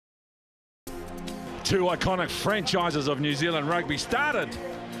Two iconic franchises of New Zealand rugby started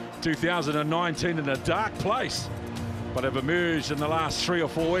 2019 in a dark place, but have emerged in the last 3 or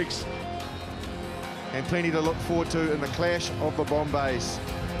 4 weeks. And plenty to look forward to in the clash of the Bombays.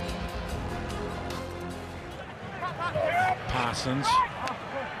 Parsons.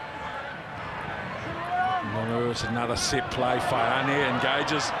 There's another set play. Faiane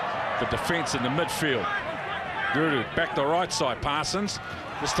engages the defence in the midfield. Ruru back the right side. Parsons.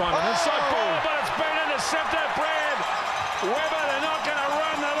 This time an inside ball, but it's been intercepted. Brad Weber, they're not going to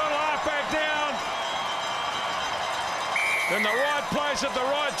run the little halfback down. In the right place at the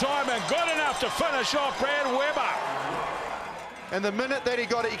right time and good enough to finish off Brad Weber. And the minute that he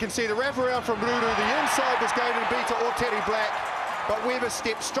got it, you can see the wraparound from Ruru. The inside was going to be to Oteri Black, but Weber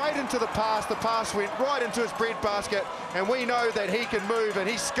stepped straight into the pass. The pass went right into his breadbasket, and we know that he can move, and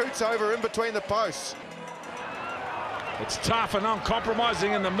he scoots over in between the posts. It's tough and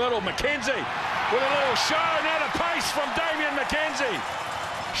uncompromising in the middle. McKenzie with a little show. Now the pace from Damien McKenzie.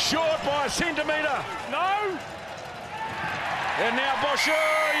 Short by a centimetre. No. And now Bosher,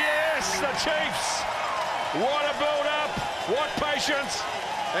 yes, the Chiefs. What a build-up, what patience,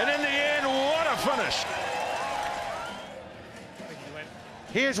 and in the end, what a finish.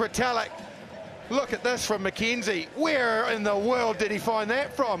 Here's Retallick. Look at this from McKenzie. Where in the world did he find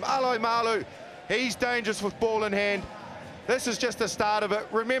that from? Alo Malu, he's dangerous with ball in hand. This is just the start of it.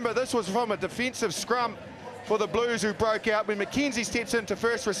 Remember, this was from a defensive scrum for the Blues who broke out. When McKenzie steps into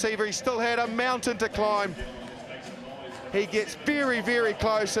first receiver, he still had a mountain to climb. He gets very, very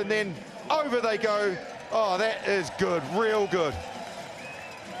close, and then over they go. Oh, that is good, real good.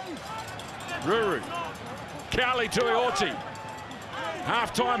 Ruru, Cowley to Ioti.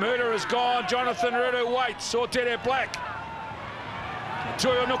 Half-time hooter is gone. Jonathan Ruru waits. Oteri Black.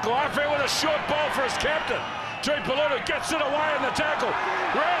 Tuio Nukuafe with a short ball for his captain. Tuipulotu gets it away in the tackle.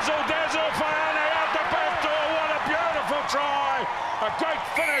 Razzle dazzle, Faiane out the back door. What a beautiful try. A great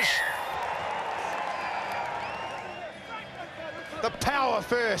finish. The power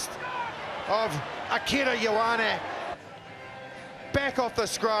first of Akira Ioane. Back off the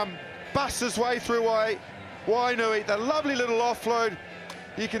scrum, busts his way through Wainui. The lovely little offload.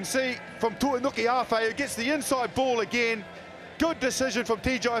 You can see from Tuinuki Awhai, who gets the inside ball again. Good decision from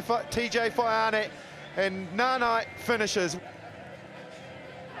TJ Faiane, and Nanai finishes.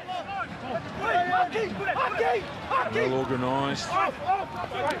 Well organised.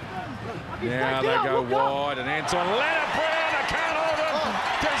 Now they go wide, and Anton Leonard Brown, I can't hold him.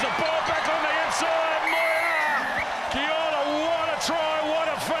 There's the ball back on the inside. Moya, Kiona, what a try, what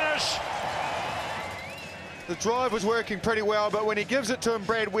a finish. The drive was working pretty well, but when he gives it to him,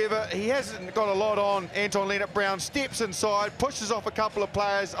 Brad Weber, he hasn't got a lot on. Anton Leonard Brown steps inside, pushes off a couple of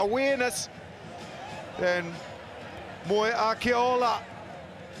players, awareness, and Moya Akiola.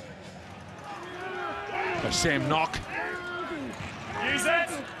 Sam Knock. Use it.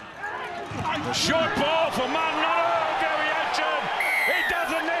 The short ball for Manolo variation. He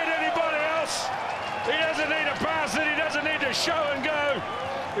doesn't need anybody else. He doesn't need to pass it. He doesn't need to show and go.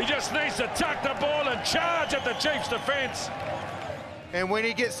 He just needs to tuck the ball and charge at the Chiefs' defence. And when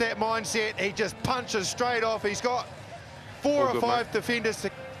he gets that mindset, he just punches straight off. He's got 4 or 5 defenders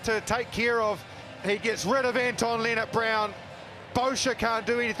to take care of. He gets rid of Anton Leonard Brown. Bosher can't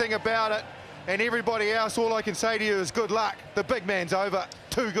do anything about it. And everybody else, all I can say to you is good luck. The big man's over.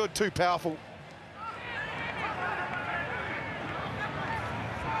 Too good, too powerful.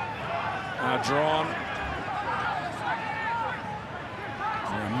 Drawn.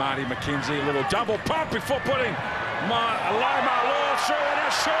 Marty McKenzie, a little double pump before putting Lima Law through, and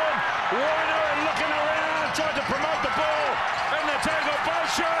a Sean Warner looking around, trying to promote the ball. And the tackle,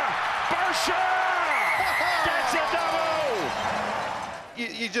 Bosher gets a double.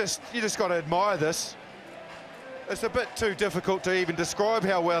 You just got to admire this. It's a bit too difficult to even describe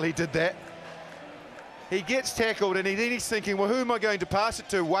how well he did that. He gets tackled, and then he's thinking, well, who am I going to pass it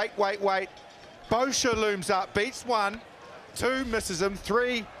to? Wait. Bosher looms up, beats 1, 2, misses him,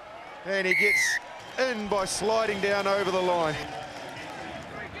 3, and he gets in by sliding down over the line.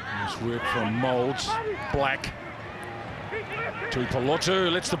 Nice work from Moulds. Black to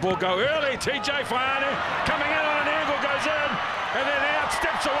Tuipulotu, lets the ball go early. TJ Faiane coming in on an angle, goes in, and then out,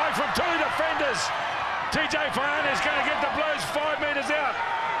 steps away from 2 defenders. TJ Faiane is going to get the Blues 5 metres out.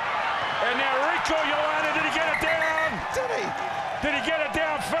 And now Rico Ioane, did he get it down? Did he get it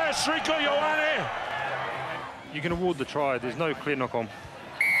down first, Rico Ioane? You can award the try, there's no clear knock on.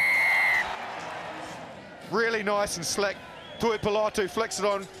 Really nice and slick. Tuipulotu flicks it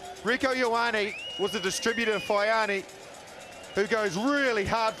on. Rico Ioane was the distributor of Faiane, who goes really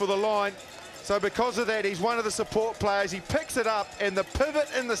hard for the line. So because of that, he's one of the support players. He picks it up, and the pivot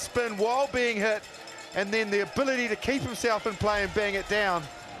and the spin while being hit and then the ability to keep himself in play and bang it down.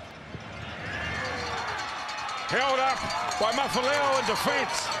 Held up by Mafaleo in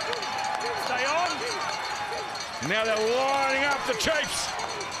defence. Stay on. Now they're lining up the Chiefs.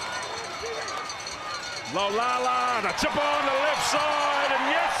 Lolala, the chip on the left side, and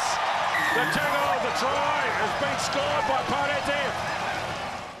yes, the tackle, the try has been scored by Parete.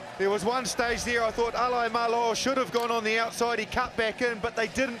 There was one stage there I thought Alai Malo should have gone on the outside. He cut back in, but they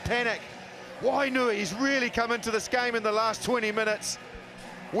didn't panic. Wainui's really come into this game in the last 20 minutes.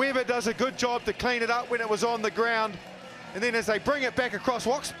 Weber does a good job to clean it up when it was on the ground. And then as they bring it back across,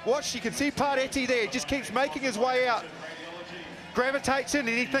 watch, you can see Parete there, just keeps making his way out. Gravitates in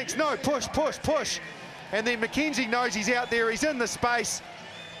and he thinks, no, push, push, push. And then McKenzie knows he's out there, he's in the space.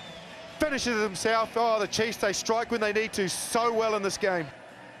 Finishes himself. Oh, the Chiefs, they strike when they need to so well in this game.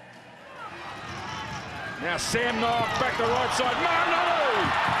 Now Sam Knock back the right side.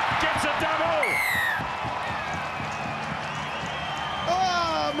 Manu gets a double.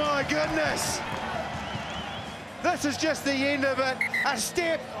 Oh my goodness. This is just the end of it. A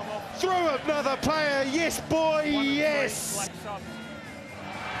step through another player. Yes, boy, yes.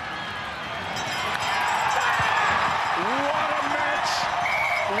 What a match.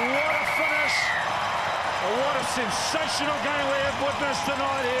 What a finish. What a sensational game we have witnessed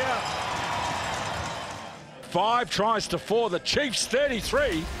tonight here. 5 tries to 4. The Chiefs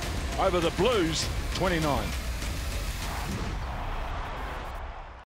 33 over the Blues 29.